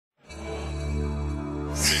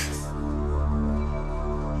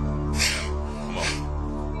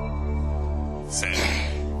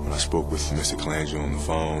spoke with Mr. Colangelo on the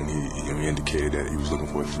phone. He indicated that he was looking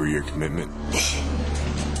for a 3-year commitment.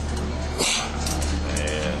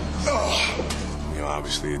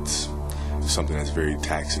 Obviously it's something that's very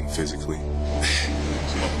taxing physically.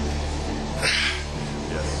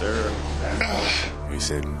 Yes, sir. He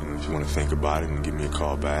said, if you want to think about it and give me a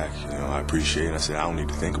call back, I appreciate it. I said, I don't need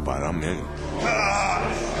to think about it. I'm in it.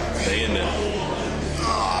 Stay in there.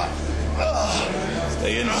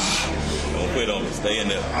 Stay in there. Don't quit on me. Stay in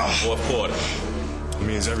there. Fourth quarter. It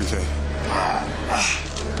means everything.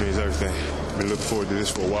 It means everything. I've been looking forward to this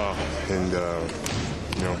for a while, and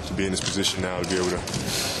to be in this position now, to be able to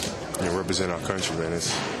represent our country, man,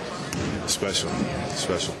 it's special. It's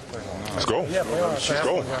special. Let's go. Let's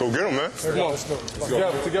go. Go get them, man. Come on. Let's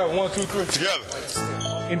go. Together. 1, 2, 3. Together.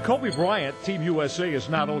 In Kobe Bryant, Team USA is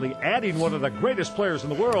not only adding one of the greatest players in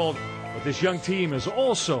the world, but this young team is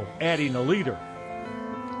also adding a leader.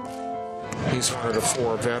 He's one of the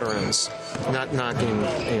 4 veterans, not knocking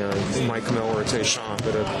Mike Miller or Tayshaun,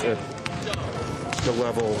 but at the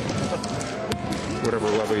level, whatever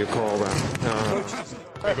level you call that.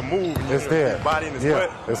 Make a move. It's there. Body in his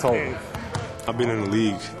butt. It's over. I've been in the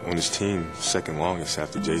league on this team second longest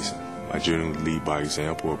after Jason. I generally lead by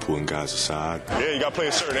example or pulling guys aside. Yeah, you got to play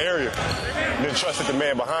a certain area. And then trust that the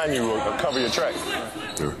man behind you will cover your track.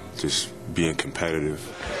 Or just being competitive.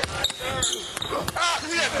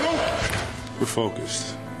 We're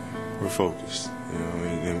focused. We're focused.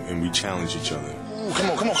 And we challenge each other. Ooh,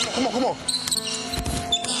 come on.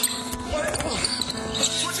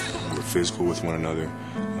 We're physical with one another,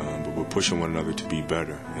 but we're pushing one another to be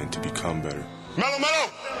better and to become better. Melo!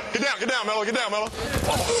 Get down, Melo!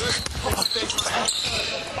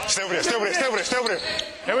 Stay over there.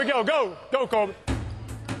 Here we go. Go, Kobe.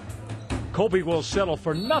 Kobe will settle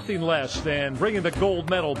for nothing less than bringing the gold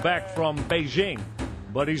medal back from Beijing,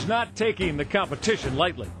 but he's not taking the competition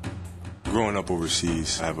lightly. Growing up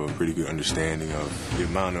overseas, I have a pretty good understanding of the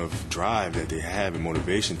amount of drive that they have and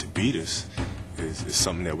motivation to beat us is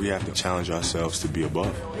something that we have to challenge ourselves to be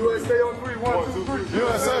above. USA on 3, 1, 2, 3.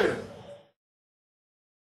 USA.